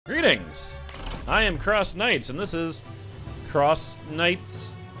Greetings! I am CrossKnights, and this is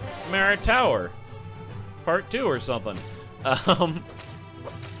CrossKnights Tower, Part 2 or something.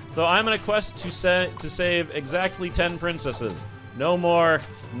 So I'm on a quest to save exactly 10 princesses. No more,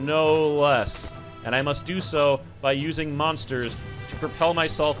 no less. And I must do so by using monsters to propel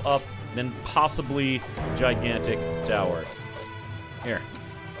myself up an impossibly gigantic tower. Here.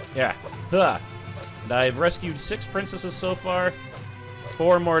 Yeah. Huh. And I've rescued 6 princesses so far.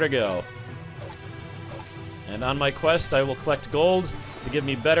 4 more to go. And on my quest, I will collect gold to give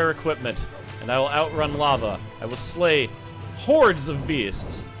me better equipment, and I will outrun lava. I will slay hordes of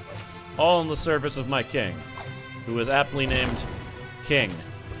beasts, all in the service of my king, who is aptly named King.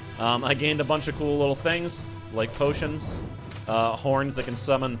 I gained a bunch of cool little things, like potions, horns that can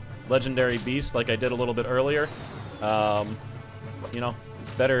summon legendary beasts, like I did a little bit earlier. You know,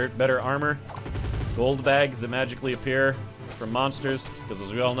 better armor, gold bags that magically appear from monsters, because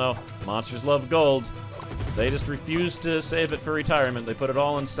as we all know, monsters love gold. They just refuse to save it for retirement. They put it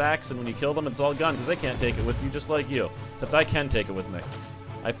all in sacks, and when you kill them, it's all gone, because they can't take it with you, just like you. Except I can take it with me.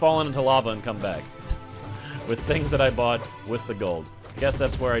 I've fallen into lava and come back. With things that I bought with the gold. Guess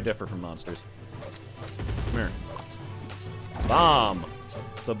that's where I differ from monsters. Come here. Bomb!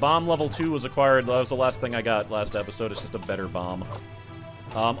 So bomb level 2 was acquired. That was the last thing I got last episode. It's just a better bomb.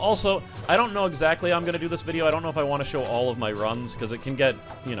 Also, I don't know exactly how I'm going to do this video. I don't know if I want to show all of my runs, because it can get,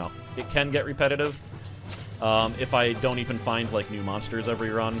 you know, it can get repetitive. If I don't even find, like, new monsters every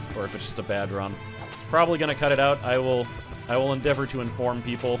run, or if it's just a bad run. Probably going to cut it out. I will endeavor to inform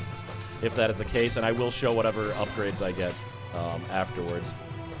people if that is the case, and I will show whatever upgrades I get afterwards.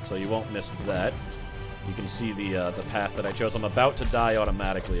 So you won't miss that. You can see the path that I chose. I'm about to die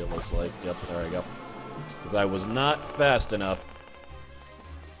automatically, it looks like. Yep, there I go. Because I was not fast enough.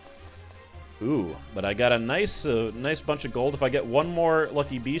 Ooh, but I got a nice bunch of gold. If I get one more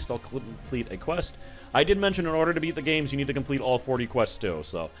lucky beast, I'll complete a quest. I did mention in order to beat the games, you need to complete all 40 quests too,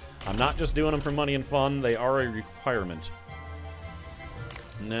 so I'm not just doing them for money and fun. They are a requirement.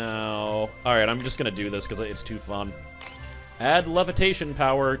 Now, alright, I'm just gonna do this because it's too fun. Add levitation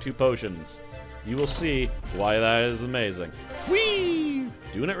power to potions. You will see why that is amazing. Whee!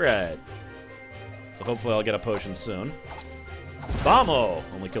 Doing it right. So hopefully I'll get a potion soon. Bombo!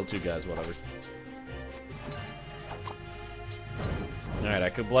 Only killed 2 guys, whatever. Alright,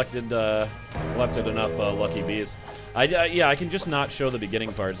 I collected enough lucky bees. Yeah, I can just not show the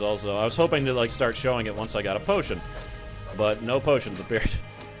beginning parts also. I was hoping to, like, start showing it once I got a potion. But no potions appeared.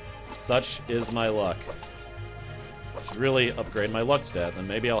 Such is my luck. Should really upgrade my luck stat, then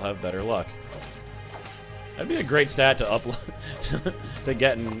maybe I'll have better luck. That'd be a great stat to upload to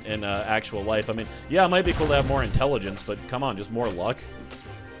get in actual life. I mean, yeah, it might be cool to have more intelligence, but come on, just more luck.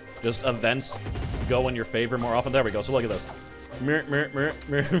 Just events go in your favor more often. There we go. So look at this.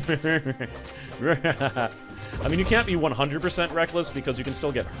 I mean, you can't be 100% reckless because you can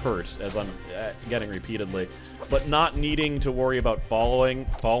still get hurt, as I'm getting repeatedly. But not needing to worry about falling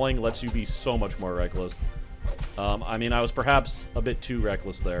lets you be so much more reckless. I mean, I was perhaps a bit too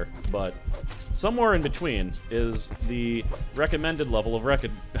reckless there, but somewhere in between is the recommended level of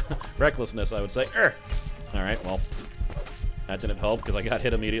recklessness, I would say. Alright, well, that didn't help because I got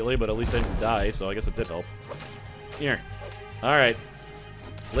hit immediately, but at least I didn't die, so I guess it did help. Here. Alright.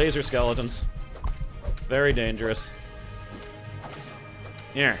 Laser skeletons. Very dangerous.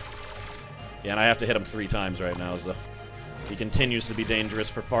 Here. Yeah, and I have to hit him 3 times right now, so he continues to be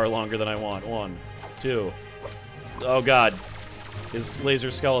dangerous for far longer than I want. 1, 2. Oh god. His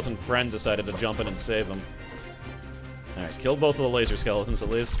laser skeleton friend decided to jump in and save him. Alright, killed both of the laser skeletons at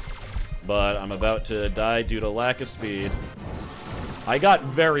least. But I'm about to die due to lack of speed. I got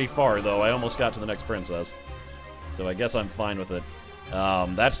very far, though. I almost got to the next princess. So I guess I'm fine with it.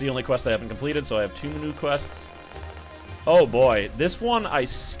 That's the only quest I haven't completed, so I have 2 new quests. Oh boy, this one I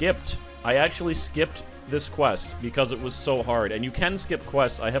skipped. I actually skipped this quest because it was so hard. And you can skip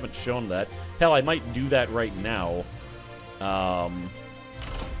quests, I haven't shown that. Hell, I might do that right now.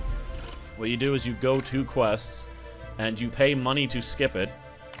 What you do is you go to quests, and you pay money to skip it.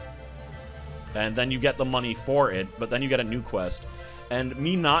 And then you get the money for it, but then you get a new quest. And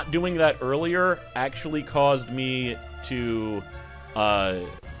me not doing that earlier actually caused me to,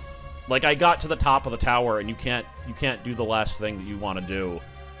 like, I got to the top of the tower, and you can't do the last thing that you want to do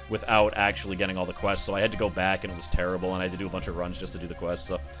without actually getting all the quests, so I had to go back, and it was terrible, and I had to do a bunch of runs just to do the quests,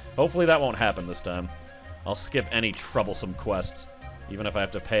 so hopefully that won't happen this time. I'll skip any troublesome quests, even if I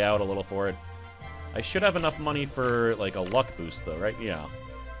have to pay out a little for it. I should have enough money for, like, a luck boost, though, right? Yeah.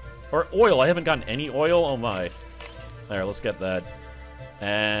 Or oil. I haven't gotten any oil. Oh, my. There, let's get that.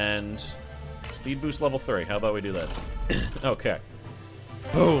 And speed boost level 3. How about we do that? Okay.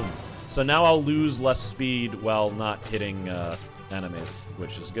 Boom. So now I'll lose less speed while not hitting enemies,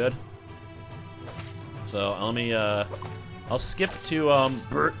 which is good. So let me, I'll skip to,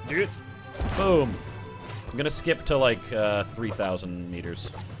 boom. I'm gonna skip to like 3,000 meters.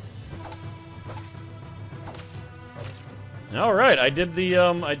 All right, I did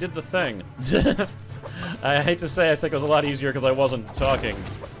the thing. I hate to say, I think it was a lot easier because I wasn't talking,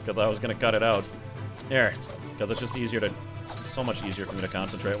 because I was gonna cut it out. Here, because it's just easier to, it's so much easier for me to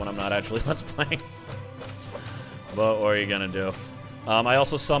concentrate when I'm not actually let's playing. But what are you gonna do? I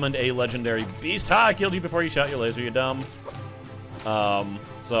also summoned a legendary beast. Ha! I killed you before you shot your laser, you dumb.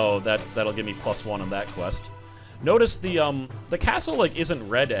 So that'll give me +1 on that quest. Notice the castle like isn't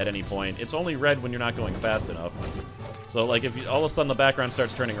red at any point. It's only red when you're not going fast enough. So like if you, all of a sudden the background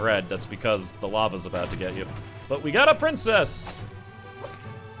starts turning red, that's because the lava's about to get you. But we got a princess.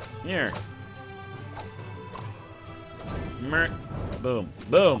 Here. Boom,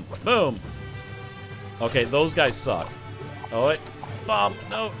 boom, boom. Okay, those guys suck. Oh wait, bomb,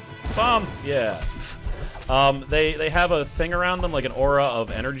 no, bomb, yeah. They have a thing around them, like an aura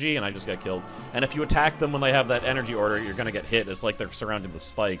of energy, and I just got killed. And if you attack them when they have that energy aura, you're gonna get hit. It's like they're surrounded with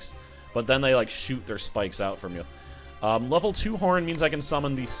spikes. But then they like shoot their spikes out from you. Level 2 horn means I can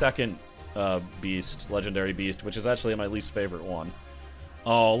summon the second beast, legendary beast, which is actually my least favorite one.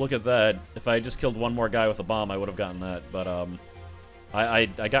 Oh, look at that. If I just killed one more guy with a bomb, I would have gotten that. But I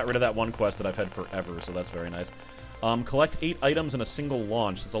got rid of that one quest that I've had forever, so that's very nice. Collect 8 items in a single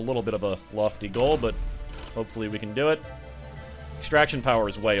launch. It's a little bit of a lofty goal, but hopefully we can do it. Extraction power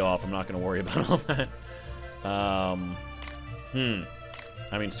is way off. I'm not going to worry about all that.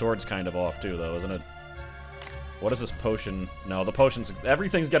 I mean, sword's kind of off too, though, isn't it? What is this potion? No, the potions...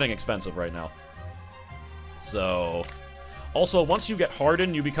 Everything's getting expensive right now. So... Also, once you get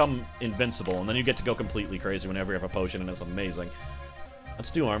hardened, you become invincible, and then you get to go completely crazy whenever you have a potion, and it's amazing. Let's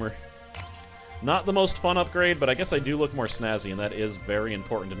do armor. Not the most fun upgrade, but I guess I do look more snazzy, and that is very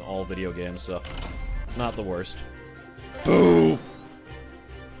important in all video games, so... It's not the worst. Boo!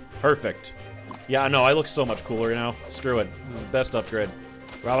 Perfect. Yeah, no, I look so much cooler now. Screw it. Best upgrade.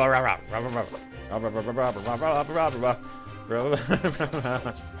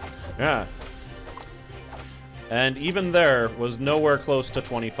 Yeah. And even there was nowhere close to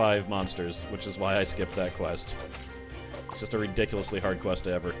 25 monsters, which is why I skipped that quest. It's just a ridiculously hard quest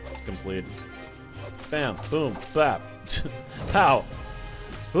to ever complete. Bam, boom, bap, pow.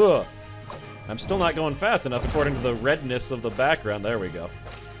 Ugh. I'm still not going fast enough according to the redness of the background. There we go.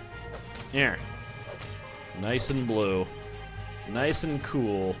 Here. Nice and blue. Nice and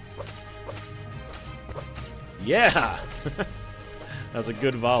cool. Yeah! That was a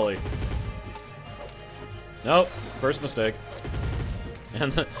good volley. Nope, first mistake.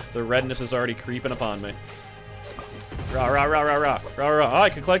 And the redness is already creeping upon me. Rah, rah, rah, rah, rah, rah, rah. Oh, I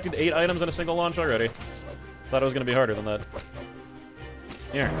collected 8 items in a single launch already. Thought it was going to be harder than that.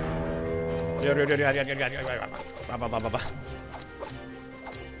 Here.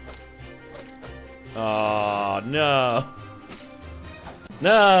 Oh, no.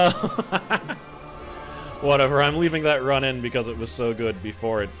 No! Whatever, I'm leaving that run in because it was so good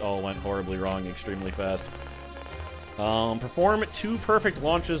before it all went horribly wrong extremely fast. Perform 2 perfect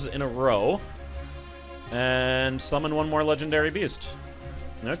launches in a row. And summon 1 more legendary beast.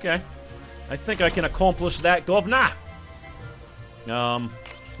 Okay. I think I can accomplish that, governor!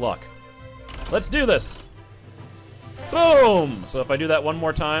 Luck. Let's do this! Boom! So if I do that one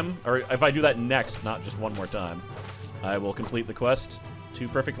more time, or if I do that next, not just one more time, I will complete the quest. 2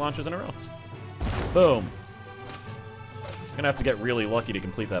 perfect launches in a row. Boom. I'm gonna have to get really lucky to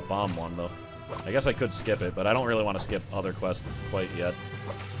complete that bomb one, though. I guess I could skip it, but I don't really want to skip other quests quite yet.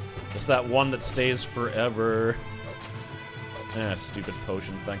 Just that one that stays forever. Stupid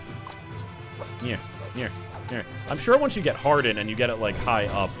potion thing. Yeah. I'm sure once you get hardened and you get it like high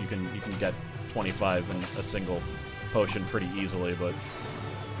up, you can get 25 in a single potion pretty easily, but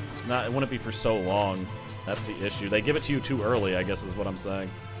it's not. It wouldn't be for so long. That's the issue. They give it to you too early, I guess is what I'm saying.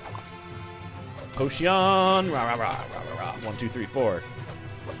 Potion! Rah, rah, rah, rah, rah, rah. 1, 2, 3, 4.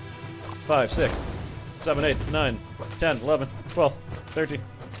 5, 6, 7, 8, 9, 10, 11, 12, 13,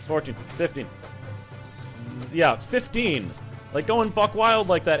 14, 15. Yeah, 15. Like going buck wild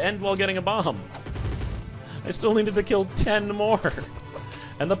like that, end while getting a bomb. I still needed to kill 10 more.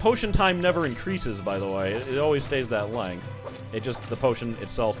 And the potion time never increases, by the way. It always stays that length. It just, the potion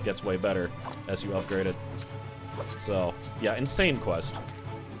itself gets way better as you upgrade it. So, yeah, insane quest.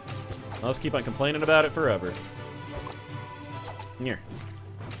 I'll just keep on complaining about it forever. Here.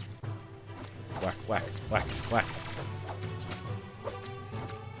 Whack, whack, whack, whack.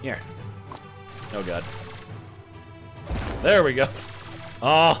 Here. Oh, God. There we go.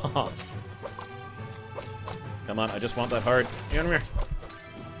 Oh! Come on, I just want that heart.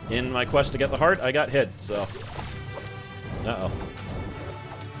 In my quest to get the heart, I got hit, so... Uh-oh.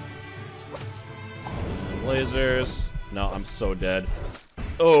 And lasers. No, I'm so dead.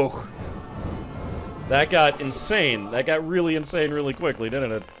 Oh! That got insane. That got really insane really quickly,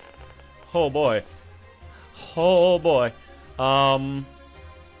 didn't it? Oh boy. Oh boy.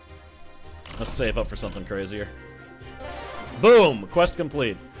 Let's save up for something crazier. Boom! Quest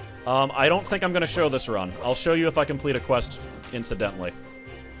complete. I don't think I'm gonna show this run. I'll show you if I complete a quest incidentally.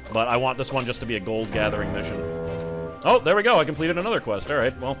 But I want this one just to be a gold gathering mission. Oh, there we go. I completed another quest.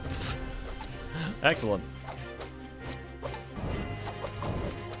 Alright, well. Excellent.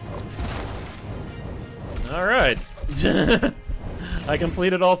 Alright. I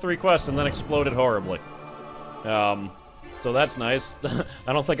completed all 3 quests and then exploded horribly. So that's nice.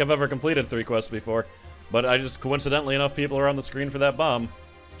 I don't think I've ever completed 3 quests before. But I just, coincidentally enough, people are on the screen for that bomb.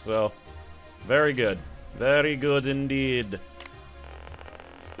 So, very good. Very good indeed.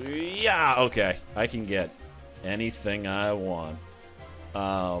 Yeah, okay. I can get anything I want.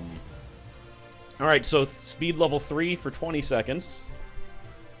 Alright, so speed level 3 for 20 seconds.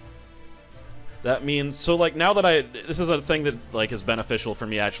 That means, so like now that this is a thing that like is beneficial for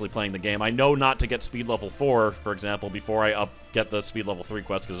me actually playing the game. I know not to get speed level 4, for example, before I get the speed level 3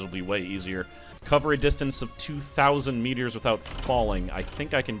 quest because it'll be way easier. Cover a distance of 2,000 meters without falling. I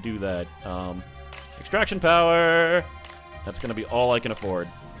think I can do that. Extraction power. That's gonna be all I can afford.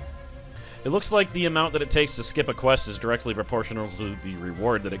 It looks like the amount that it takes to skip a quest is directly proportional to the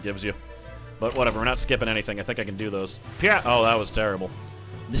reward that it gives you. But whatever, we're not skipping anything. I think I can do those. Yeah. Oh, that was terrible.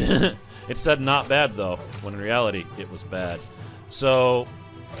 It said not bad, though, when in reality, it was bad. So,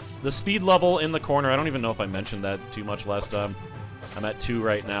 the speed level in the corner, I don't even know if I mentioned that too much last time. I'm at 2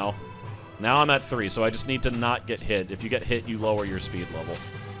 right now. Now I'm at 3, so I just need to not get hit. If you get hit, you lower your speed level.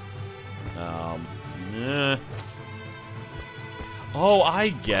 Oh, I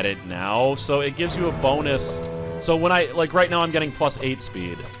get it now. So it gives you a bonus. So when like right now I'm getting +8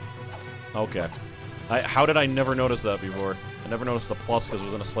 speed. Okay. How did I never notice that before? I never noticed the plus because it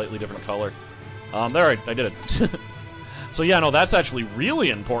was in a slightly different color. There, I did it. So yeah, no, that's actually really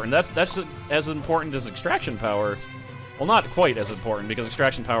important. That's as important as extraction power. Well, not quite as important because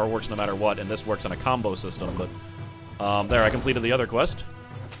extraction power works no matter what, and this works on a combo system. But there, I completed the other quest.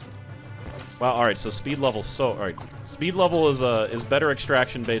 Wow. All right. So speed level. All right. Speed level is better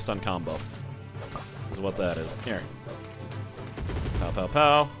extraction based on combo. Is what that is. Here. Pow pow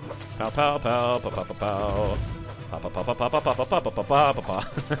pow. Pow pow pow. Pow pow pow pow. Pow pow pow pow pow pow pow pow pow pow pow.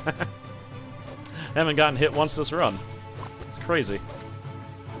 Haven't gotten hit once this run. It's crazy.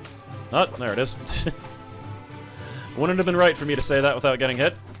 Oh, there it is. Wouldn't have been right for me to say that without getting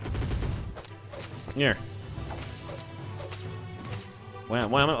hit. Here. Wham,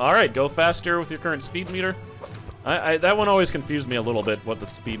 wham. Alright, go faster with your current speed meter. That one always confused me a little bit, what the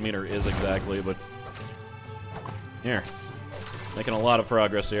speed meter is exactly, but... Here. Making a lot of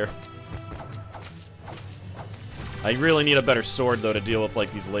progress here. I really need a better sword, though, to deal with,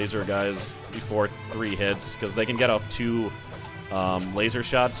 like, these laser guys before 3 hits, because they can get off 2 laser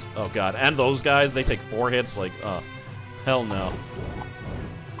shots. Oh, God. And those guys, they take 4 hits. Like, hell no.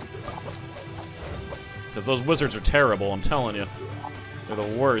 Because those wizards are terrible, I'm telling you. They're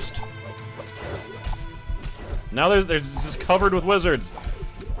the worst. Now there's just covered with wizards.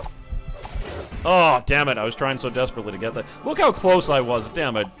 Oh, damn it. I was trying so desperately to get that. Look how close I was.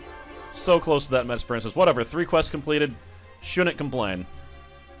 Damn it. So close to that Mets Princess. Whatever. 3 quests completed. Shouldn't complain.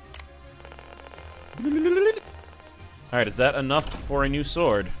 Alright, is that enough for a new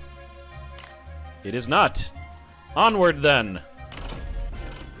sword? It is not. Onward, then.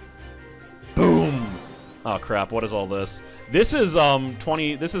 Boom. Oh, crap. What is all this? This is,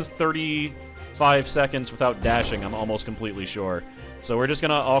 this is 35 seconds without dashing, I'm almost completely sure. So we're just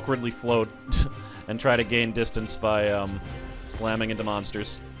gonna awkwardly float and try to gain distance by, slamming into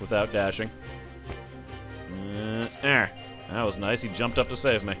monsters without dashing. There. That was nice. He jumped up to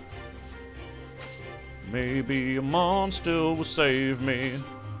save me. Maybe a monster will save me.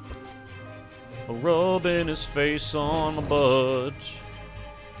 Rubbing his face on my butt.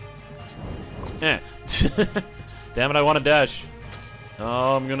 Damn it, I want to dash.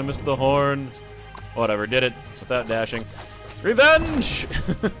 Oh, I'm gonna miss the horn. Whatever, did it without dashing. Revenge!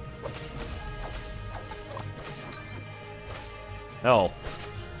 Hell.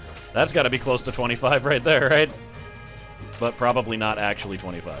 That's gotta be close to 25 right there, right? But probably not actually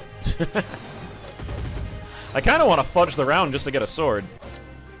 25. I kinda wanna fudge the round just to get a sword.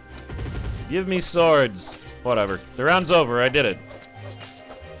 Give me swords. Whatever. The round's over, I did it.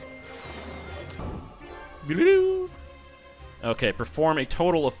 Okay, perform a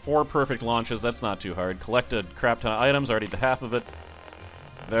total of 4 perfect launches. That's not too hard. Collect a crap ton of items. Already did half of it.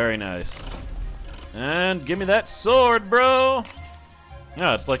 Very nice. And give me that sword, bro!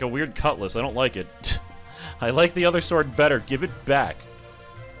 Yeah, it's like a weird cutlass. I don't like it. I like the other sword better. Give it back.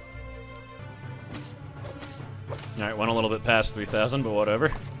 Alright, went a little bit past 3,000, but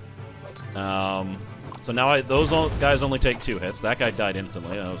whatever. So now those guys only take 2 hits. That guy died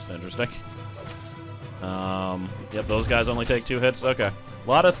instantly. That was interesting. Yep, those guys only take 2 hits. Okay. A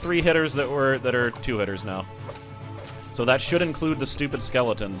lot of 3-hitters that are 2-hitters now. So that should include the stupid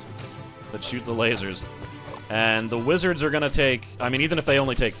skeletons that shoot the lasers. And the wizards are gonna take... I mean, even if they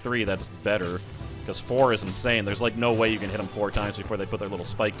only take 3, that's better. Because 4 is insane. There's, like, no way you can hit them 4 times before they put their little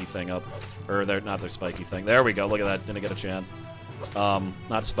spiky thing up. Or, not their spiky thing. There we go. Look at that. Didn't get a chance.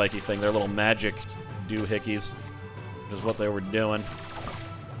 Not spiky thing. Their little magic doohickeys. Which is what they were doing.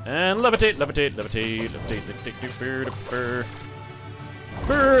 And levitate, levitate, levitate, levitate, levitate,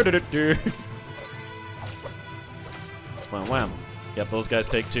 levitate. Wham, wham. Yep, those guys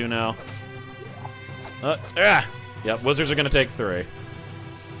take 2 now. Yep, wizards are gonna take 3.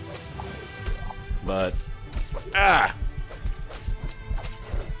 But,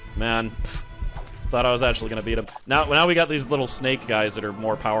 man, thought I was actually gonna beat him. Now we got these little snake guys that are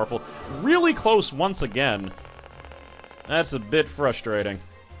more powerful. Really close once again. That's a bit frustrating.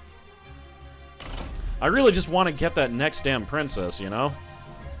 I really just want to get that next damn princess, you know?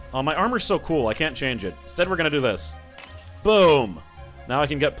 Oh, my armor's so cool, I can't change it. Instead, we're gonna do this. Boom! Now I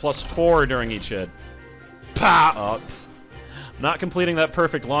can get +4 during each hit. Pow! Oh, not completing that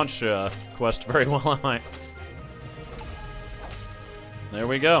perfect launch quest very well, am I? There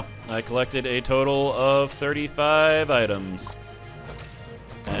we go. I collected a total of 35 items.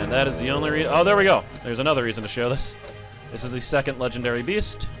 And that is the only reason... Oh, there we go. There's another reason to show this. This is the second legendary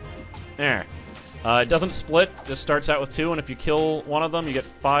beast. There. It doesn't split, just starts out with 2, and if you kill one of them, you get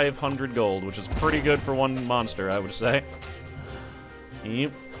 500 gold, which is pretty good for one monster, I would say.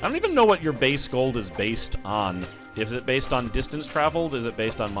 Yep. I don't even know what your base gold is based on. Is it based on distance traveled? Is it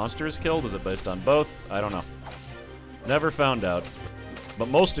based on monsters killed? Is it based on both? I don't know. Never found out. But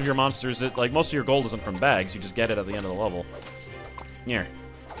most of your monsters, most of your gold isn't from bags, you just get it at the end of the level. Here.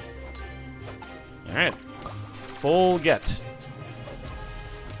 Alright. Full get.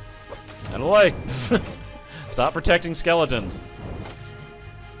 And like, stop protecting skeletons.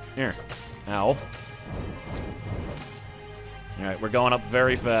 Here. Ow. Alright, we're going up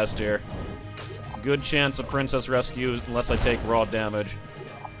very fast here. Good chance of princess rescue unless I take raw damage.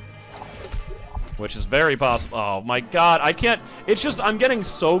 Which is very possible. Oh my god, I can't... It's just, I'm getting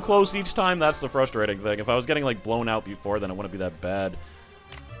so close each time, that's the frustrating thing. If I was getting, like, blown out before, then it wouldn't be that bad.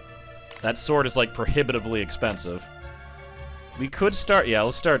 That sword is, like, prohibitively expensive. We could start... Yeah,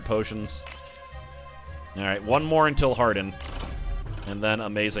 let's start potions. Alright, 1 more until Harden. And then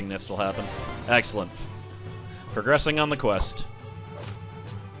amazingness will happen. Excellent. Progressing on the quest.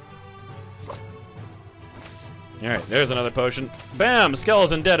 Alright, there's another potion. Bam!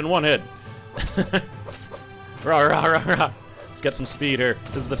 Skeleton dead in 1 hit. Rah, rah, rah, rah. Let's get some speed here.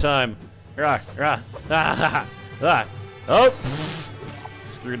 This is the time. Rah, rah. Ah, ah. Oh! Pfft.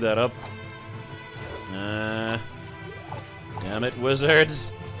 Screwed that up. Damn it,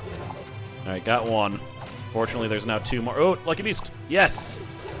 wizards. Alright, got 1. Fortunately, there's now 2 more. Oh, Lucky Beast. Yes!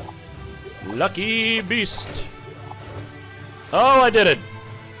 Lucky Beast. Oh, I did it!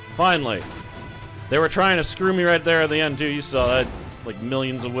 Finally. They were trying to screw me right there at the end, too. You saw that. Like,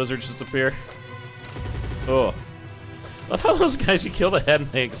 millions of wizards just appear. Oh. I love how those guys, you kill the head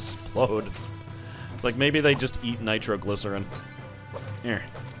and they explode. It's like maybe they just eat nitroglycerin. Here.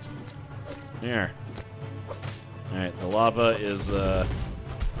 Here. Alright, the lava is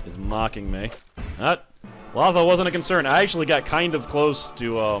mocking me. Lava wasn't a concern. I actually got kind of close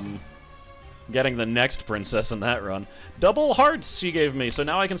to, getting the next princess in that run. Double hearts she gave me, so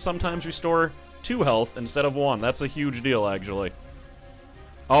now I can sometimes restore 2 health instead of 1. That's a huge deal, actually.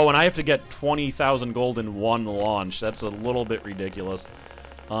 Oh, and I have to get 20,000 gold in 1 launch. That's a little bit ridiculous.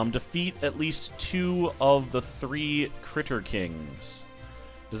 Defeat at least 2 of the 3 Critter Kings.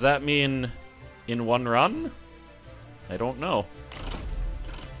 Does that mean in 1 run? I don't know.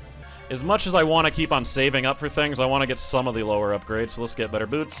 As much as I want to keep on saving up for things, I want to get some of the lower upgrades. So let's get better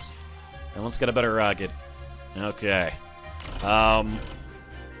boots. And let's get a better rocket. Okay.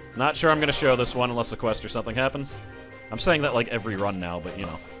 Not sure I'm going to show this one unless a quest or something happens. I'm saying that like every run now, but you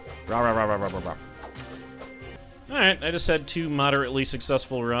know. Rah, rah, rah, rah, rah, rah, rah. Alright, I just had 2 moderately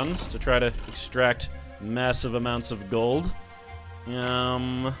successful runs to try to extract massive amounts of gold.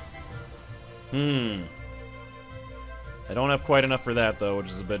 I don't have quite enough for that, though, which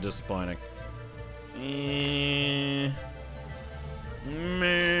is a bit disappointing.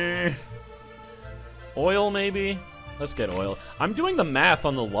 Meh. Oil, maybe? Let's get oil. I'm doing the math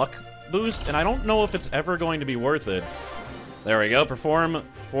on the luck boost, and I don't know if it's ever going to be worth it. There we go. Perform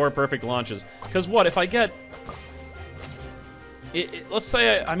 4 perfect launches. Because what, if I get... let's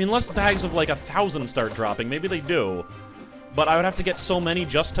say, I mean, less bags of like 1,000 start dropping. Maybe they do. But I would have to get so many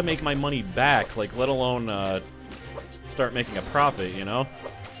just to make my money back, like, let alone start making a profit, you know?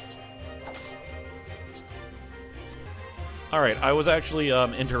 Alright, I was actually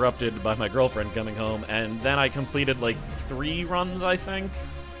interrupted by my girlfriend coming home, and then I completed, like, 3 runs, I think?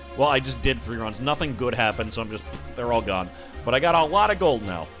 Well, I just did 3 runs. Nothing good happened, so I'm just... they're all gone. But I got a lot of gold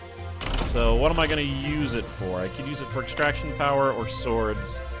now. So what am I going to use it for? I could use it for extraction power or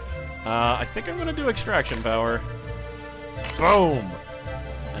swords. I think I'm going to do extraction power. Boom!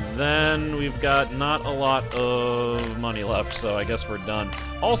 And then we've got not a lot of money left, so I guess we're done.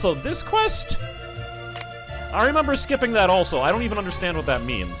 Also, this quest... I remember skipping that also. I don't even understand what that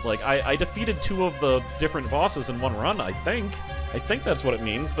means. Like, I defeated 2 of the different bosses in one run, I think. I think that's what it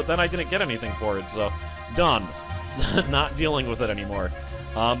means, but then I didn't get anything for it, so... done. Not dealing with it anymore.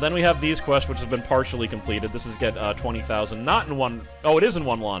 Then we have these quests, which have been partially completed. This is get 20,000. Not in one... oh, it is in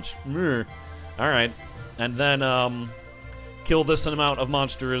one launch. Alright. And then, kill this amount of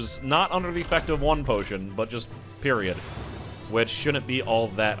monsters, not under the effect of 1 potion, but just period. Which shouldn't be all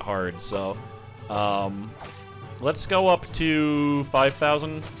that hard, so... let's go up to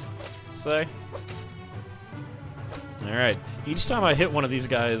 5,000, say. Alright. Each time I hit one of these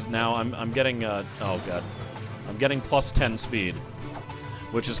guys now, I'm getting, oh god. I'm getting plus 10 speed.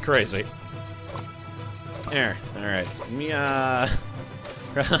 Which is crazy. There. Alright. Yeah.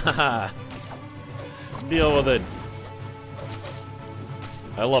 Deal with it.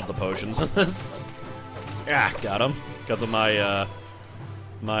 I love the potions in this. Yeah, got him. Because of my,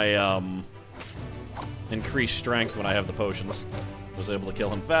 increased strength when I have the potions. Was able to kill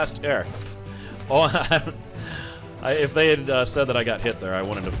him fast. There. Oh, if they had said that I got hit there, I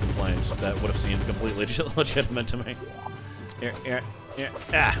wouldn't have complained. That would have seemed completely legitimate to me. Here.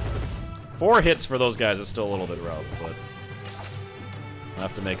 Ah. 4 hits for those guys is still a little bit rough, but I'll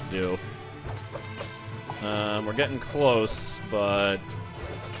have to make do. We're getting close, but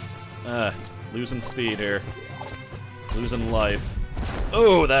losing speed here. Losing life.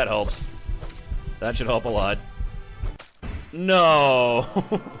 Oh, that helps. That should help a lot. No!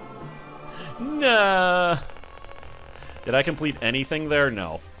 Nah! Did I complete anything there?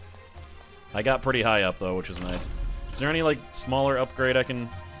 No. I got pretty high up, though, which is nice. Is there any, like, smaller upgrade I can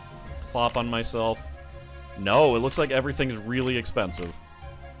plop on myself? No, it looks like everything's really expensive.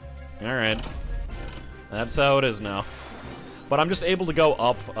 Alright. That's how it is now. But I'm just able to go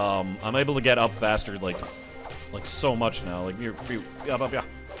up, I'm able to get up faster, like so much now. Like, yeah.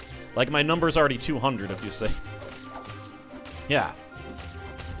 Like, my number's already 200, if you say. Yeah.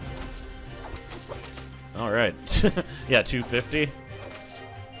 Alright. Yeah, 250.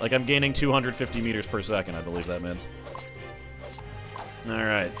 Like, I'm gaining 250 meters per second, I believe that means.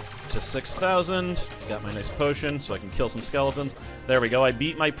 Alright. To 6,000. Got my nice potion, so I can kill some skeletons. There we go. I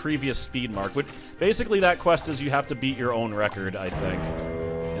beat my previous speed mark, which basically that quest is you have to beat your own record, I think,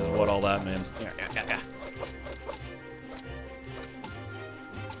 is what all that means. Yeah.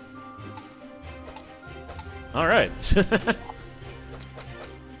 Alright.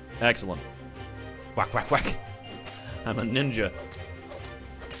 Excellent. Whack. I'm a ninja.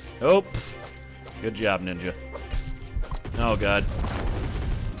 Oh, pff. Good job, ninja. Oh, God.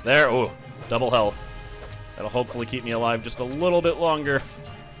 There. Oh, double health. That'll hopefully keep me alive just a little bit longer.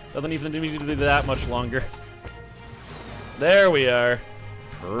 Doesn't even need to be that much longer. There we are.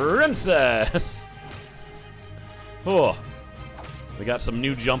 Princess! Oh. We got some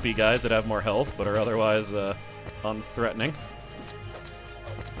new jumpy guys that have more health, but are otherwise unthreatening.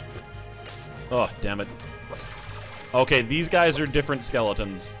 Oh, damn it. Okay, these guys are different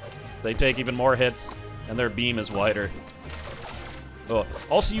skeletons. They take even more hits, and their beam is wider. Oh.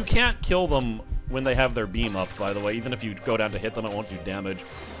 Also, you can't kill them when they have their beam up, by the way. Even if you go down to hit them, it won't do damage.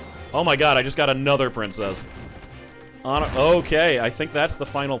 Oh my god, I just got another princess. Okay, I think that's the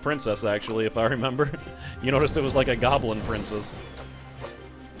final princess, actually, if I remember. You noticed it was like a goblin princess.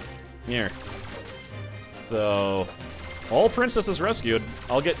 Here. So, all princesses rescued.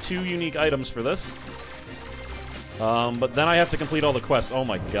 I'll get 2 unique items for this. But then I have to complete all the quests. Oh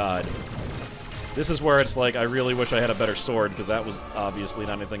my god. This is where it's like, I really wish I had a better sword, because that was obviously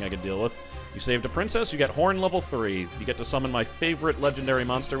not anything I could deal with. You saved a princess, you get Horn level 3. You get to summon my favorite legendary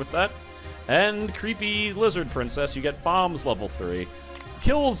monster with that. And creepy lizard princess, you get bombs level 3.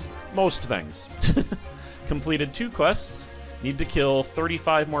 Kills most things. Completed 2 quests. Need to kill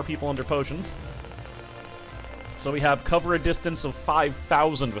 35 more people under potions. So we have cover a distance of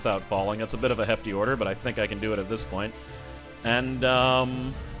 5,000 without falling. That's a bit of a hefty order, but I think I can do it at this point. And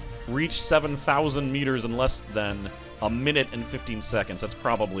reach 7,000 meters in less than a minute and 15 seconds. That's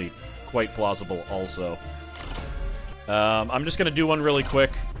probably quite plausible also. I'm just going to do one really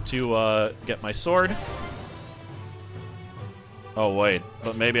quick to get my sword. Oh, wait.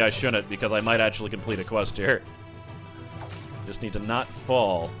 But maybe I shouldn't, because I might actually complete a quest here. Just need to not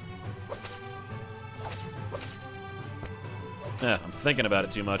fall. Yeah, I'm thinking about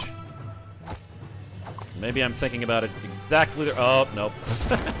it too much. Maybe I'm thinking about it exactly there. Oh, nope.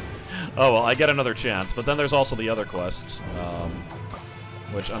 Oh, well, I get another chance. But then there's also the other quest,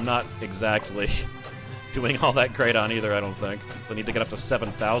 which I'm not exactly doing all that great on either, I don't think. So I need to get up to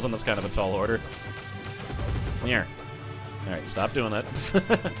 7,000. That's kind of a tall order. Here. Alright, stop doing that.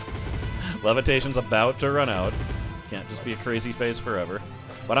 Levitation's about to run out. Can't just be a crazy face forever.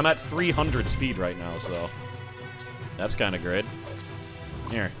 But I'm at 300 speed right now, so that's kind of great.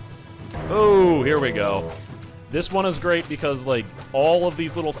 Here. Oh, here we go. This one is great because, like, all of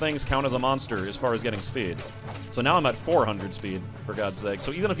these little things count as a monster as far as getting speed. So now I'm at 400 speed, for God's sake.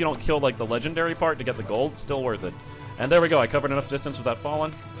 So even if you don't kill, like, the legendary part to get the gold, it's still worth it. And there we go. I covered enough distance without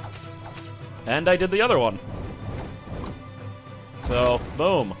falling. And I did the other one. So,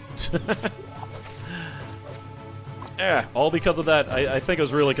 boom. Yeah, all because of that. I think it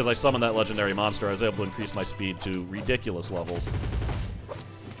was really because I summoned that legendary monster. I was able to increase my speed to ridiculous levels.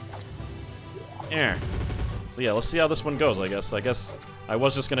 Yeah. So yeah, let's see how this one goes, I guess. I guess I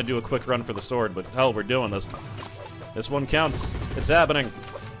was just going to do a quick run for the sword, but hell, we're doing this. This one counts. It's happening.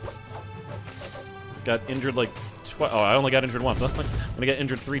 It's got injured like oh, I only got injured once. I'm going to get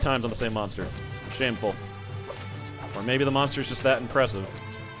injured 3 times on the same monster. Shameful. Or maybe the monster's just that impressive.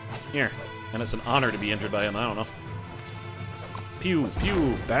 Here. And it's an honor to be injured by him. I don't know. Pew,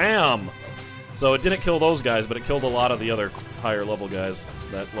 pew, bam! So it didn't kill those guys, but it killed a lot of the other higher level guys.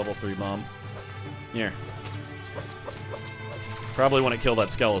 That level 3 bomb. Here. Probably wouldn't kill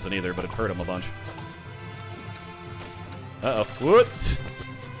that skeleton either, but it hurt him a bunch. Uh-oh. What?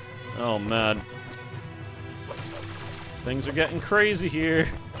 Oh, man. Things are getting crazy here.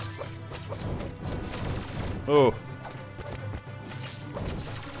 Oh.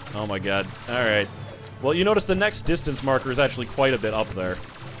 Oh my god. Alright. Well, you notice the next distance marker is actually quite a bit up there.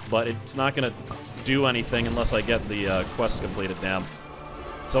 But it's not going to do anything unless I get the quest completed, damn.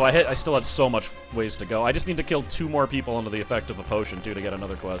 So I still had so much ways to go. I just need to kill 2 more people under the effect of a potion, too, to get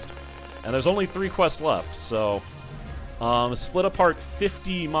another quest. And there's only 3 quests left, so... split apart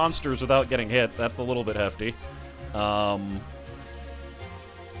 50 monsters without getting hit. That's a little bit hefty.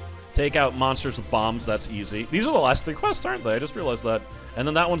 Take out monsters with bombs. That's easy. These are the last 3 quests, aren't they? I just realized that. And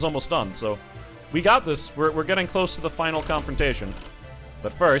then that one's almost done, so... We got this. We're getting close to the final confrontation.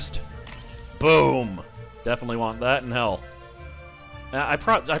 But first... Boom! Definitely want that in hell. I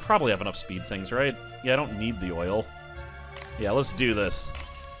probably have enough speed things, right? Yeah, I don't need the oil. Yeah, let's do this.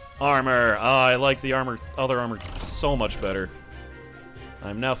 Armor! Oh, I like the other armor so much better.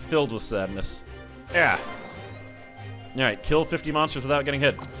 I'm now filled with sadness. Yeah! Alright, kill 50 monsters without getting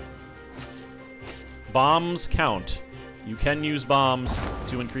hit. Bombs count. You can use bombs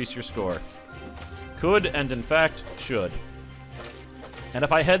to increase your score. Could, and in fact, should. And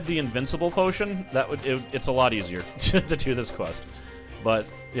if I had the invincible potion, that it's a lot easier to do this quest. But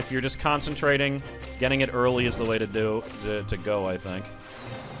if you're just concentrating, getting it early is the way to go, I think.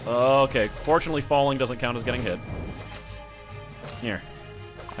 Okay, fortunately falling doesn't count as getting hit. Here.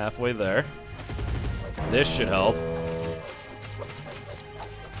 Halfway there. This should help.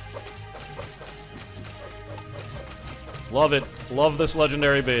 Love it. Love this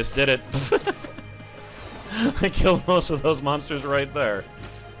legendary base. Did it. I killed most of those monsters right there.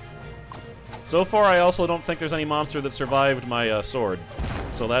 So far, I also don't think there's any monster that survived my sword.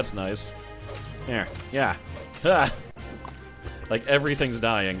 So that's nice. Here. Yeah. Ha! Like, everything's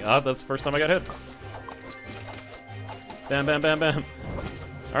dying. That's the first time I got hit. Bam, bam, bam, bam.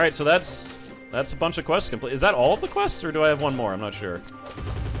 Alright, so that's a bunch of quests complete. Is that all of the quests, or do I have one more? I'm not sure.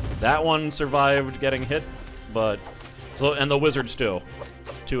 That one survived getting hit, but... So, and the wizards, too.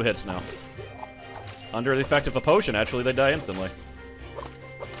 2 hits now. Under the effect of a potion, actually, they die instantly.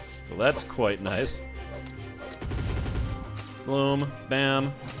 So that's quite nice. Bloom.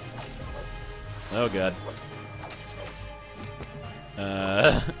 Bam. Oh, God.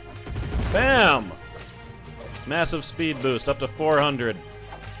 Bam! Massive speed boost, up to 400.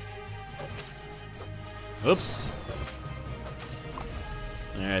 Oops.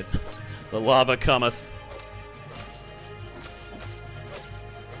 Alright. The lava cometh.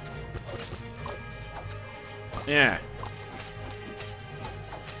 Yeah.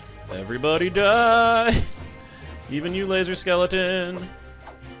 Everybody die! Even you, laser skeleton.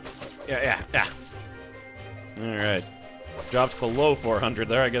 Yeah. Alright. Dropped below 400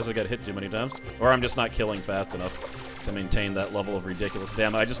 there. I guess I got hit too many times. Or I'm just not killing fast enough to maintain that level of ridiculous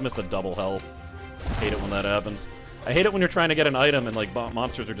damage. I just missed a double health. Hate it when that happens. I hate it when you're trying to get an item and, like,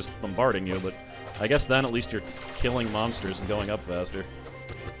 monsters are just bombarding you, but I guess then at least you're killing monsters and going up faster.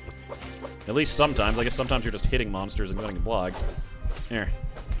 At least sometimes. I guess sometimes you're just hitting monsters and getting blocked. Here.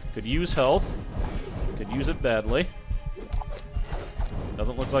 Could use health. Could use it badly.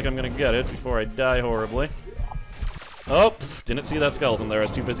 Doesn't look like I'm gonna get it before I die horribly. Oh, didn't see that skeleton there. I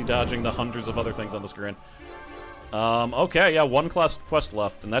was too busy dodging the hundreds of other things on the screen. Okay, yeah, one quest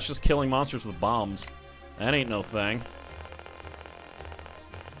left, and that's just killing monsters with bombs. That ain't no thing.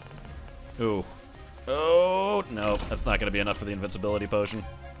 Ooh. Oh, no, that's not gonna be enough for the invincibility potion.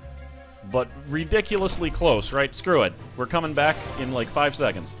 But ridiculously close, right? Screw it. We're coming back in like 5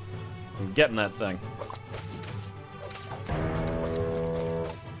 seconds. I'm getting that thing.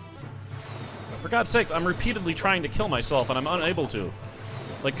 For God's sakes, I'm repeatedly trying to kill myself and I'm unable to.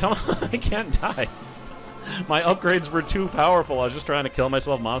 Like, come on, I can't die. My upgrades were too powerful. I was just trying to kill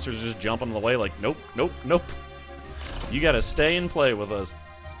myself. Monsters just jumping in the way like, nope. You gotta stay and play with us.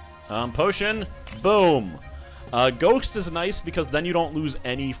 Potion, boom. Ghost is nice because then you don't lose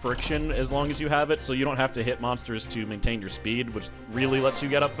any friction as long as you have it, so you don't have to hit monsters to maintain your speed, which really lets you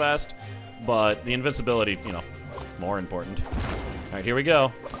get up fast. But the invincibility, you know, more important. Alright, here we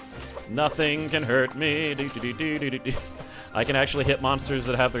go. Nothing can hurt me. I can actually hit monsters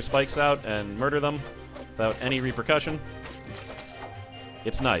that have their spikes out and murder them without any repercussion.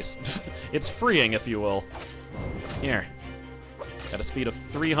 It's nice. It's freeing, if you will. Here. Got a speed of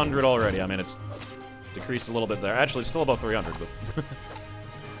 300 already. I mean, it's decreased a little bit there. Actually, still above 300, but...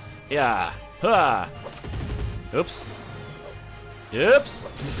 yeah. Ha! Oops.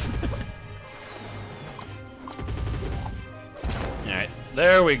 Oops! Alright,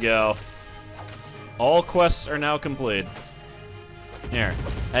 there we go. All quests are now complete. Here.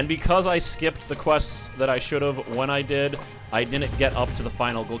 And because I skipped the quests that I should have when I did, I didn't get up to the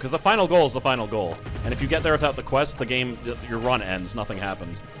final goal. Because the final goal is the final goal. And if you get there without the quest, the game, your run ends. Nothing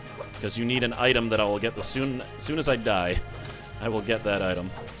happens. Because you need an item that I will get soon as I die. I will get that item.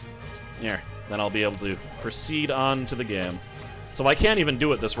 Here. Then I'll be able to proceed on to the game. So I can't even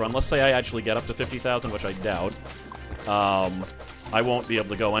do it this run. Let's say I actually get up to 50,000, which I doubt. I won't be able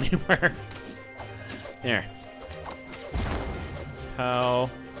to go anywhere. Here. How?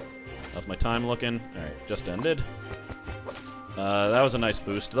 How's my time looking? Alright, just ended. That was a nice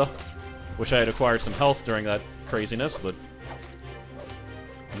boost, though. Wish I had acquired some health during that craziness, but...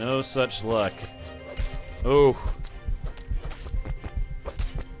 no such luck. Oh.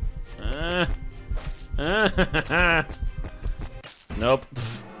 Nope.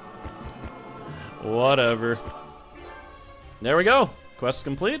 Whatever. There we go. Quest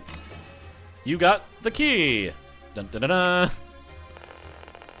complete. You got the key. Dun dun dun dun.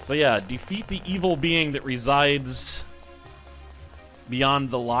 So yeah, defeat the evil being that resides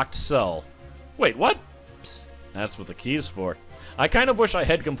beyond the locked cell. Wait, what? Psst. That's what the key's for. I kind of wish I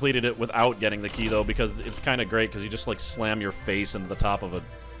had completed it without getting the key, though, because it's kind of great, because you just, like, slam your face into the top of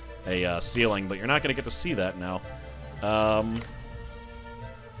a ceiling, but you're not going to get to see that now.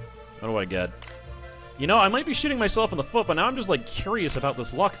 What do I get? You know, I might be shooting myself in the foot, but now I'm just, like, curious about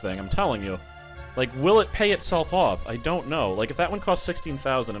this luck thing, I'm telling you. Like, will it pay itself off? I don't know. Like, if that one cost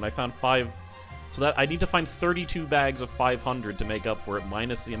 16,000 and I found 5... so that I need to find 32 bags of 500 to make up for it,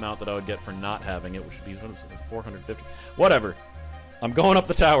 minus the amount that I would get for not having it, which would be 450. Whatever. I'm going up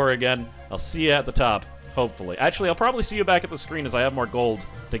the tower again. I'll see you at the top, hopefully. Actually, I'll probably see you back at the screen as I have more gold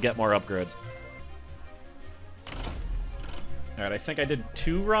to get more upgrades. Alright, I think I did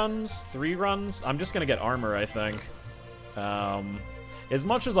 2 runs, 3 runs. I'm just gonna get armor, I think. As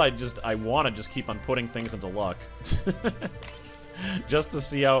much as I want to just keep on putting things into luck. Just to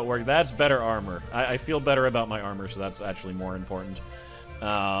see how it works. That's better armor. I feel better about my armor, so that's actually more important.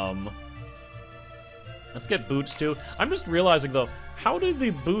 Let's get boots, too. I'm just realizing, though, how do the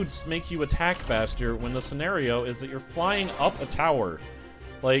boots make you attack faster when the scenario is that you're flying up a tower?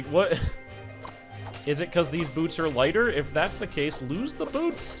 Like, what? Is it because these boots are lighter? If that's the case, lose the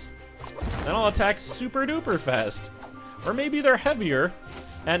boots. Then I'll attack super-duper fast. Or maybe they're heavier.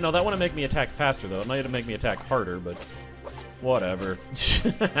 And no, that wouldn't make me attack faster, though. It might make me attack harder, but... whatever.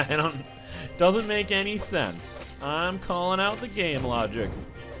 Doesn't make any sense. I'm calling out the game logic.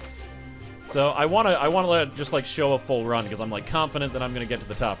 So I wanna let just like show a full run because I'm like confident that I'm gonna get to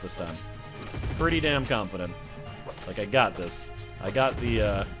the top this time. Pretty damn confident. Like I got this. I got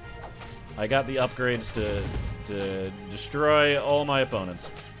the upgrades to destroy all my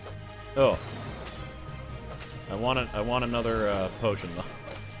opponents. Oh. I want another potion though.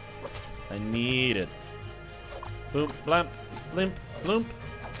 I need it. Boom, blamp, blimp, bloomp,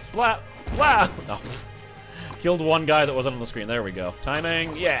 blah, blah. Oh, killed one guy that wasn't on the screen. There we go.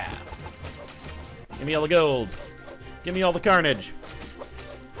 Timing, yeah. Give me all the gold. Give me all the carnage.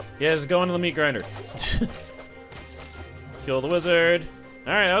 Yes, go into the meat grinder. Kill the wizard.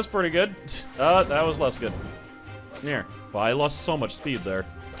 All right, that was pretty good. That was less good. Here. Well, I lost so much speed there.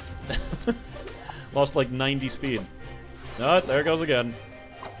 Lost like 90 speed. Oh, there it goes again.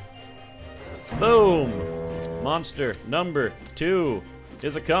 Boom! Monster number 2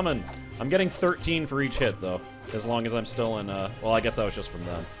 is a coming. I'm getting 13 for each hit, though. As long as I'm still in, well, I guess that was just from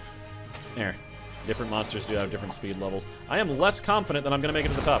them. There. Different monsters do have different speed levels. I am less confident that I'm gonna make it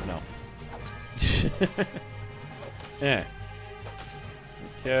to the top now. Yeah.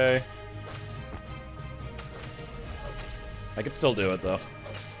 Okay. I could still do it, though.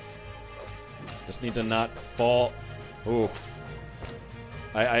 Just need to not fall. Ooh.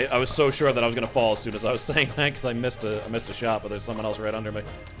 I was so sure that I was gonna fall as soon as I was saying that because I missed a shot, but there's someone else right under me.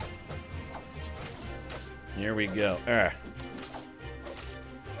 Here we go.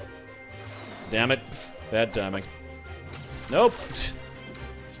 Damn it. Bad timing. Nope.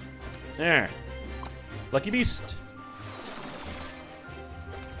 There. Lucky beast.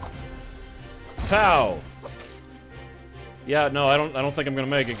 Pow. Yeah, no, I don't think I'm gonna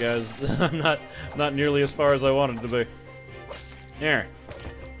make it, guys. I'm not nearly as far as I wanted to be. Here.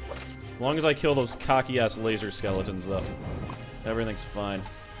 As long as I kill those cocky-ass laser skeletons, though, everything's fine.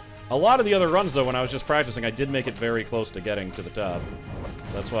 A lot of the other runs, though, when I was just practicing, I did make it very close to getting to the top.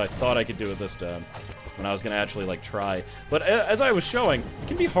 That's why I thought I could do it this time, when I was gonna actually, like, try. But as I was showing, it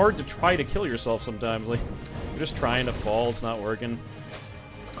can be hard to try to kill yourself sometimes. Like, you're just trying to fall, it's not working.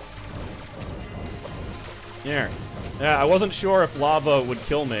 Here. Yeah, I wasn't sure if lava would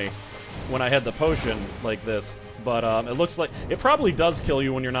kill me when I had the potion like this, but it looks like it probably does kill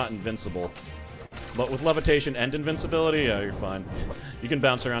you when you're not invincible. But with levitation and invincibility, yeah, you're fine. You can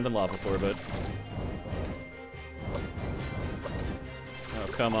bounce around in lava for a bit.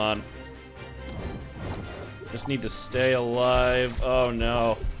 Oh, come on. Just need to stay alive. Oh,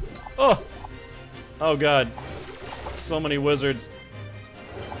 no. Oh! Oh, God. So many wizards.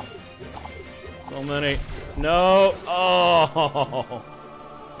 So many. No! Oh!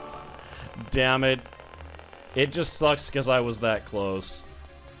 Damn it. It just sucks because I was that close.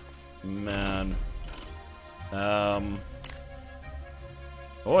 Man.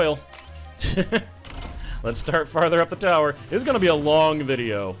 Oil. Let's start farther up the tower. This is gonna be a long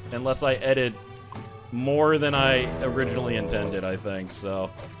video, unless I edit more than I originally intended, I think, so.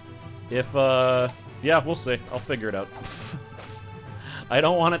 If, yeah, we'll see. I'll figure it out. I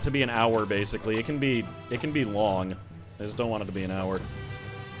don't want it to be an hour, basically. It can be long. I just don't want it to be an hour.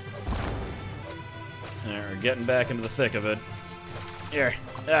 There, we're getting back into the thick of it. Here.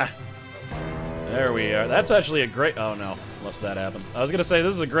 Ah. There we are. That's actually a great... Oh, no. Unless that happens. I was gonna say,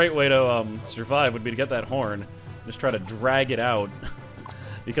 this is a great way to, survive, would be to get that horn. Just try to drag it out.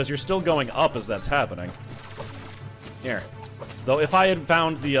 Because you're still going up as that's happening. Here. Though, if I had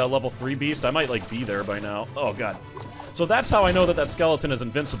found the, level 3 beast, I might, like, be there by now. Oh, God. So that's how I know that that skeleton is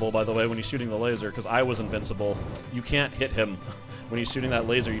invincible, by the way, when he's shooting the laser, because I was invincible. You can't hit him. When he's shooting that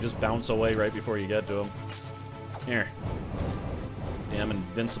laser, you just bounce away right before you get to him. Here. Damn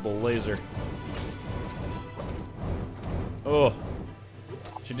invincible laser. Oh.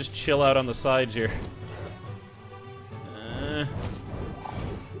 Should just chill out on the sides here.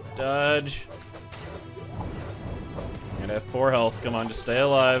 Dodge. You're gonna have 4 health. Come on, just stay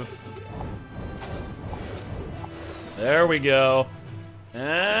alive. There we go.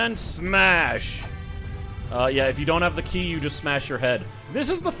 And smash! Yeah, if you don't have the key, you just smash your head. This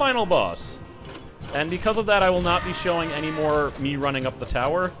is the final boss. And because of that, I will not be showing any more me running up the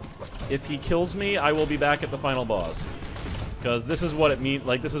tower. If he kills me, I will be back at the final boss. Because this is what it means,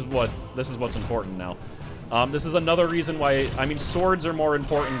 like, this is what's important now. This is another reason why, I mean, swords are more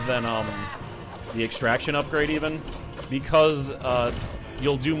important than, the extraction upgrade even. Because,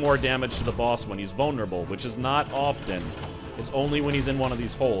 you'll do more damage to the boss when he's vulnerable, which is not often. It's only when he's in one of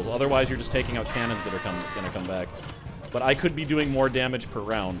these holes. Otherwise, you're just taking out cannons that are gonna come back. But I could be doing more damage per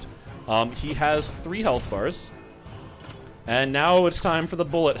round. He has 3 health bars. And now it's time for the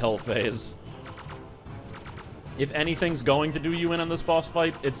bullet hell phase. If anything's going to do you in on this boss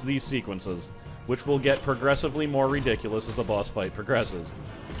fight, it's these sequences, which will get progressively more ridiculous as the boss fight progresses.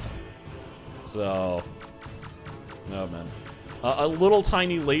 So... oh, man. A little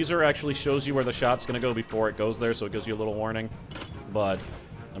tiny laser actually shows you where the shot's gonna go before it goes there, so it gives you a little warning. But,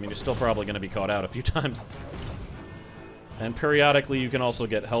 I mean, you're still probably gonna be caught out a few times. And periodically you can also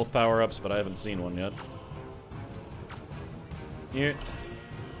get health power-ups, but I haven't seen one yet. Here.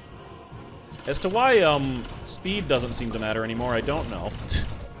 As to why, speed doesn't seem to matter anymore, I don't know.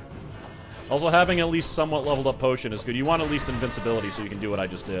 Also, having at least somewhat leveled up potion is good. You want at least invincibility so you can do what I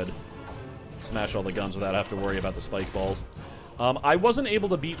just did. Smash all the guns without having to worry about the spike balls. I wasn't able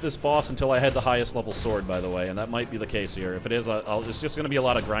to beat this boss until I had the highest level sword, by the way, and that might be the case here. If it is, it's just going to be a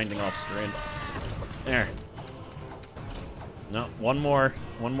lot of grinding off screen. There. No, one more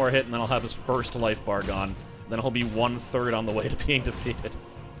hit, and then I'll have his first life bar gone. Then he'll be 1/3 on the way to being defeated.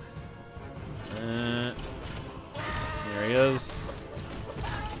 There he is.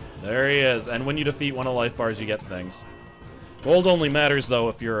 There he is. And when you defeat one of the life bars, you get things. Gold only matters, though,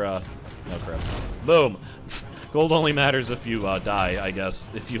 if you're, no crap. Boom! Gold only matters if you, die, I guess.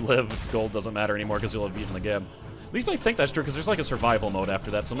 If you live, gold doesn't matter anymore because you'll have beaten the game. At least I think that's true, because there's, like, a survival mode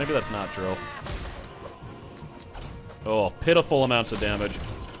after that, so maybe that's not true. Oh, pitiful amounts of damage.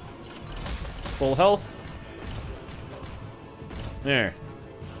 Full health. There.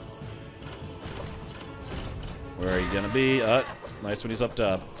 Where are you gonna be? It's nice when he's up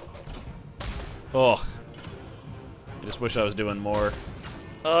top. Oh. I just wish I was doing more.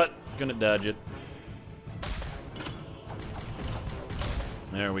 Gonna dodge it.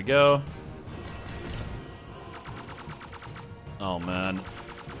 There we go. Oh, man.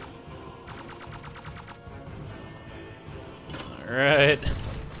 Alright.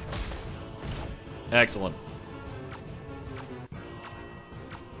 Excellent.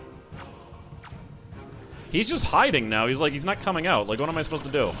 He's just hiding now. He's like, he's not coming out. Like, what am I supposed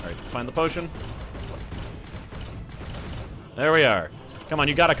to do? Alright, find the potion. There we are. Come on,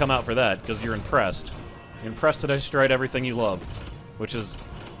 you gotta come out for that, because you're impressed. You're impressed that I destroyed everything you love. Which is...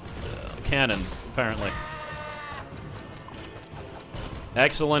 cannons, apparently.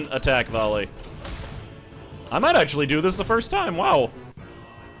 Excellent attack volley. I might actually do this the first time. Wow.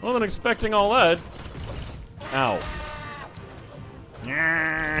 Wasn't expecting all that. Ow.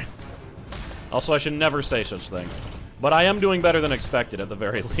 Also, I should never say such things. But I am doing better than expected, at the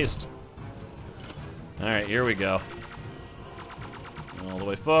very least. Alright, here we go. All the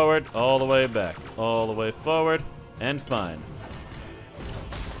way forward, all the way back, all the way forward, and fine.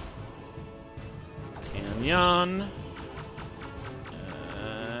 Canyon.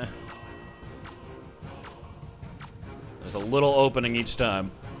 There's a little opening each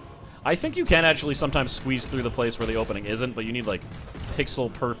time. I think you can actually sometimes squeeze through the place where the opening isn't, but you need, like,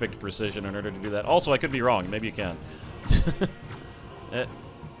 pixel-perfect precision in order to do that. Also, I could be wrong. Maybe you can.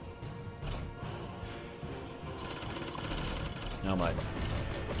 Oh, my.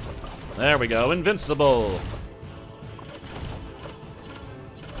 There we go. Invincible.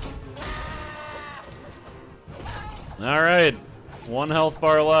 Alright. 1 health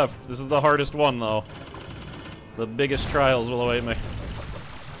bar left. This is the hardest one, though. The biggest trials will await me.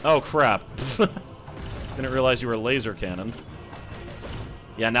 Oh, crap. Didn't realize you were laser cannons.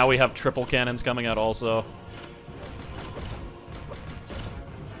 Yeah, now we have triple cannons coming out also.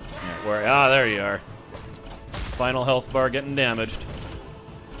 Right, where? Ah, there you are. Final health bar getting damaged.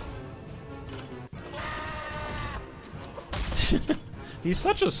 He's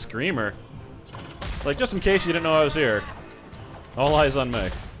such a screamer. Like, just in case you didn't know I was here. All eyes on me.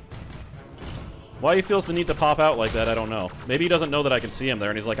 Why he feels the need to pop out like that, I don't know. Maybe he doesn't know that I can see him there,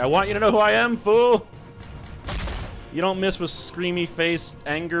 and he's like, I want you to know who I am, fool! You don't miss with screamy face,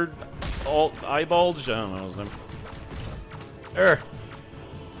 angered, eye bulge? I don't know his name.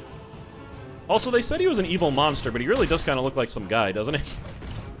 Also, they said he was an evil monster, but he really does kind of look like some guy, doesn't he?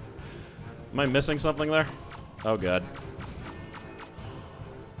 Am I missing something there? Oh, God.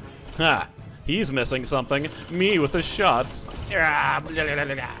 Ha! He's missing something. Me with the shots.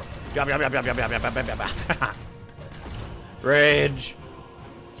 Rage.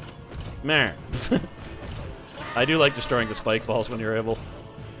 Meh. I do like destroying the spike balls when you're able.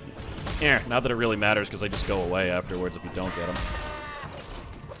 Not that it really matters, because they just go away afterwards if you don't get them.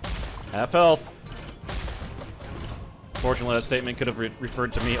 Half health. Fortunately, that statement could have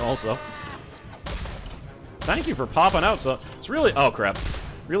referred to me also. Thank you for popping out. So it's really... Oh, crap.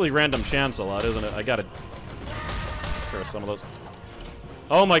 Really random chance a lot, isn't it? I gotta... Sure, some of those...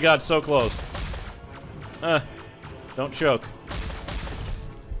 Oh my God, so close. Don't choke.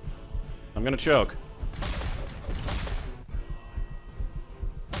 I'm gonna choke.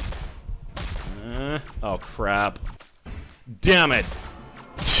 Oh, crap. Damn it!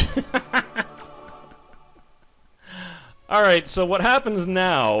 Alright, so what happens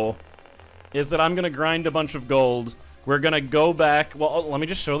now is that I'm gonna grind a bunch of gold. We're gonna go back... Well, let me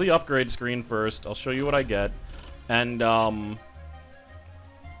just show the upgrade screen first. I'll show you what I get. And,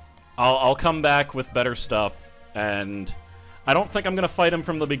 I'll come back with better stuff, and I don't think I'm gonna fight him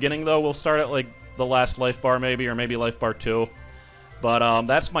from the beginning, though. We'll start at, like, the last life bar, maybe, or maybe life bar 2. But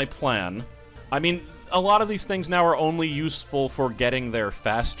that's my plan. I mean, a lot of these things now are only useful for getting there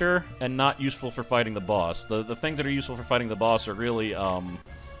faster and not useful for fighting the boss. The things that are useful for fighting the boss are really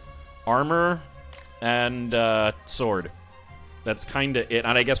armor and sword. That's kind of it.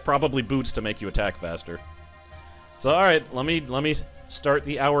 And I guess probably boots to make you attack faster. So, alright, let me start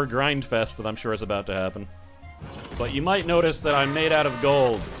the hour grind fest that I'm sure is about to happen. But you might notice that I'm made out of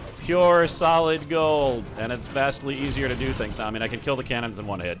gold. Pure, solid gold. And it's vastly easier to do things now. I mean, I can kill the cannons in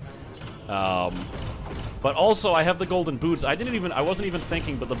one hit. But also, I have the golden boots. I wasn't even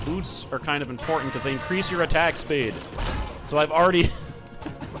thinking, but the boots are kind of important because they increase your attack speed. So I've already...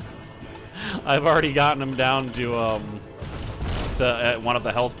 I've already gotten them down to one of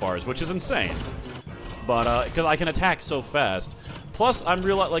the health bars, which is insane. But, because I can attack so fast. Plus, I'm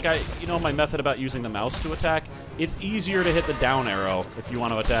you know my method about using the mouse to attack? It's easier to hit the down arrow if you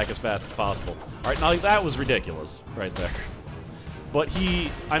want to attack as fast as possible. Alright, now that was ridiculous, right there. But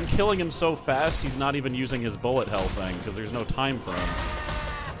I'm killing him so fast, he's not even using his bullet hell thing, because there's no time for him.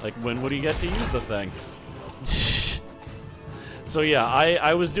 Like, when would he get to use the thing? So yeah,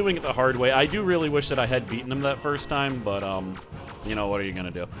 I was doing it the hard way. I do really wish that I had beaten him that first time, but, you know, what are you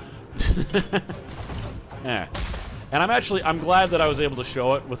gonna do? Eh. And I'm glad that I was able to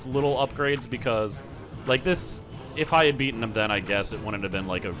show it with little upgrades, because, like, this, if I had beaten him then, I guess it wouldn't have been,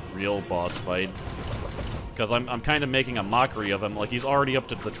 like, a real boss fight. Because I'm kind of making a mockery of him, like, he's already up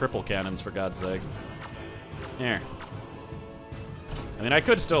to the triple cannons, for God's sakes. There. I mean, I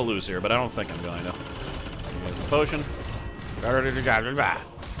could still lose here, but I don't think I'm going to. Here's a potion. I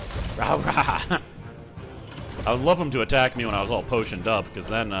would love him to attack me when I was all potioned up, because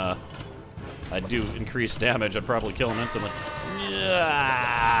then, I'd do increased damage. I'd probably kill him instantly.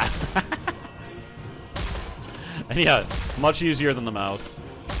 Yeah. And yeah, much easier than the mouse,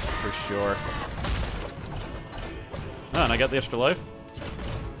 for sure. Oh, and I got the extra life.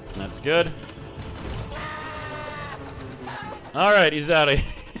 That's good. Alright, he's out of here.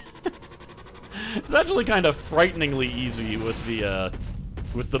 It's actually kind of frighteningly easy with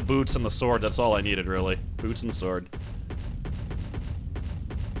the boots and the sword. That's all I needed, really. Boots and sword.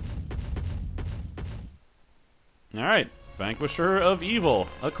 Alright, Vanquisher of Evil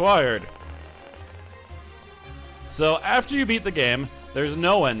acquired. So, after you beat the game, there's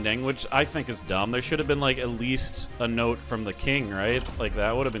no ending, which I think is dumb. There should have been, like, at least a note from the king, right? Like,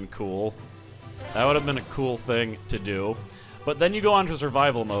 that would have been cool. That would have been a cool thing to do. But then you go on to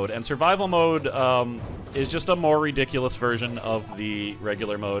survival mode, and survival mode is just a more ridiculous version of the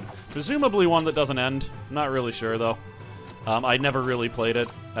regular mode. Presumably one that doesn't end. Not really sure, though. I never really played it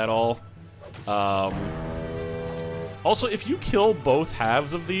at all. Also, if you kill both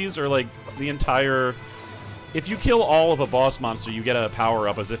halves of these, or, like, the entire... If you kill all of a boss monster, you get a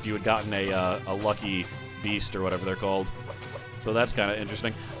power-up as if you had gotten a lucky beast, or whatever they're called. So that's kind of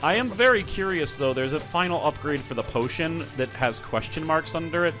interesting. I am very curious, though. There's a final upgrade for the potion that has question marks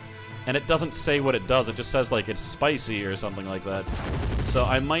under it, and it doesn't say what it does. It just says, like, it's spicy or something like that. So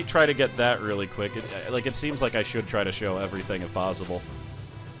I might try to get that really quick. It seems like I should try to show everything if possible.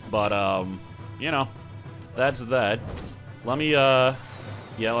 But, you know, that's that. Let me, yeah,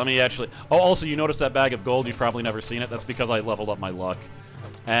 let me actually... Oh, also, you notice that bag of gold? You've probably never seen it. That's because I leveled up my luck.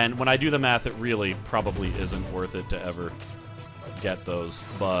 And when I do the math, it really probably isn't worth it to ever get those.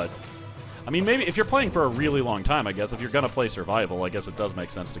 But, I mean, maybe if you're playing for a really long time, I guess, if you're gonna play survival, I guess it does make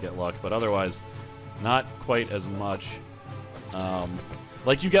sense to get luck. But otherwise, not quite as much.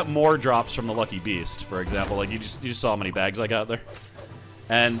 Like, you get more drops from the lucky beast, for example. Like, you just saw how many bags I got there.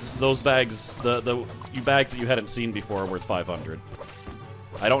 And those bags, the bags that you hadn't seen before are worth 500.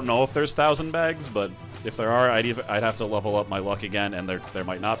 I don't know if there's 1,000 bags, but if there are, I'd have to level up my luck again, and there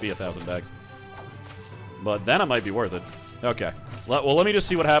might not be 1,000 bags. But then it might be worth it. Okay. Well, let me just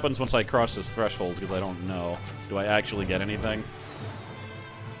see what happens once I cross this threshold, because I don't know. Do I actually get anything?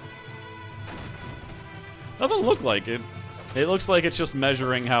 Doesn't look like it. It looks like it's just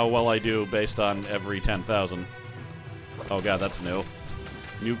measuring how well I do based on every 10,000. Oh god, that's new.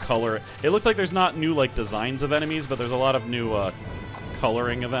 New color. It looks like there's not new, like, designs of enemies, but there's a lot of new,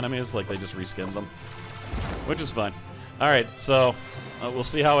 coloring of enemies, like they just reskinned them. Which is fine. Alright, so, we'll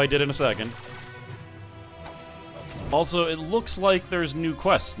see how I did in a second. Also, it looks like there's new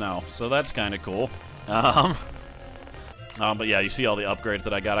quests now, so that's kind of cool. But yeah, you see all the upgrades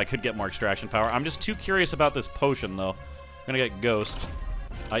that I got. I could get more extraction power. I'm just too curious about this potion, though. I'm gonna get Ghost.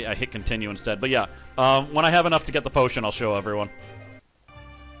 I hit continue instead. But yeah, when I have enough to get the potion, I'll show everyone.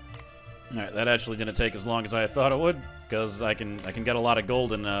 Alright, that actually didn't take as long as I thought it would, because I can get a lot of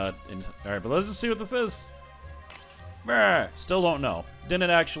gold in alright, but let's just see what this is. Brr, still don't know. Didn't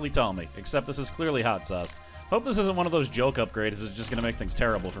actually tell me, except this is clearly hot sauce. Hope this isn't one of those joke upgrades. It's just gonna make things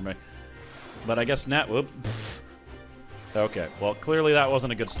terrible for me. But I guess whoop. Okay, well, clearly that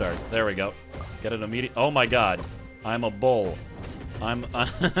wasn't a good start. There we go. Get it immediate. Oh my god. I'm a bull.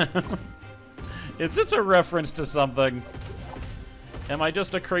 Is this a reference to something? Am I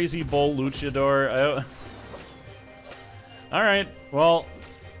just a crazy bull luchador? Alright, well,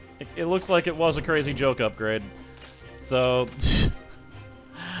 it looks like it was a crazy joke upgrade. So,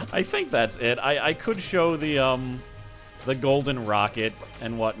 I think that's it. I could show the golden rocket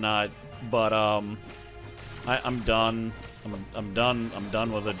and whatnot, but, I'm done. I'm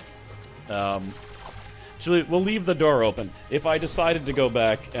done with it. Actually, we'll leave the door open. If I decided to go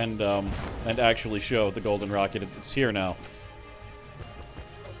back and actually show the golden rocket, it's here now.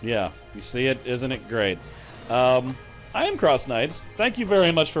 Yeah, you see it? Isn't it great? I am CrossKnights. Thank you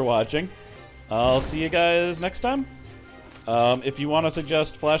very much for watching. I'll see you guys next time. If you want to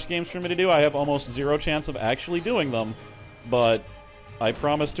suggest Flash games for me to do, I have almost zero chance of actually doing them, but I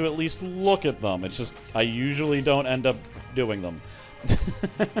promise to at least look at them. It's just, I usually don't end up doing them.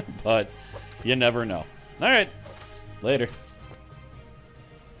 But you never know. Alright, later.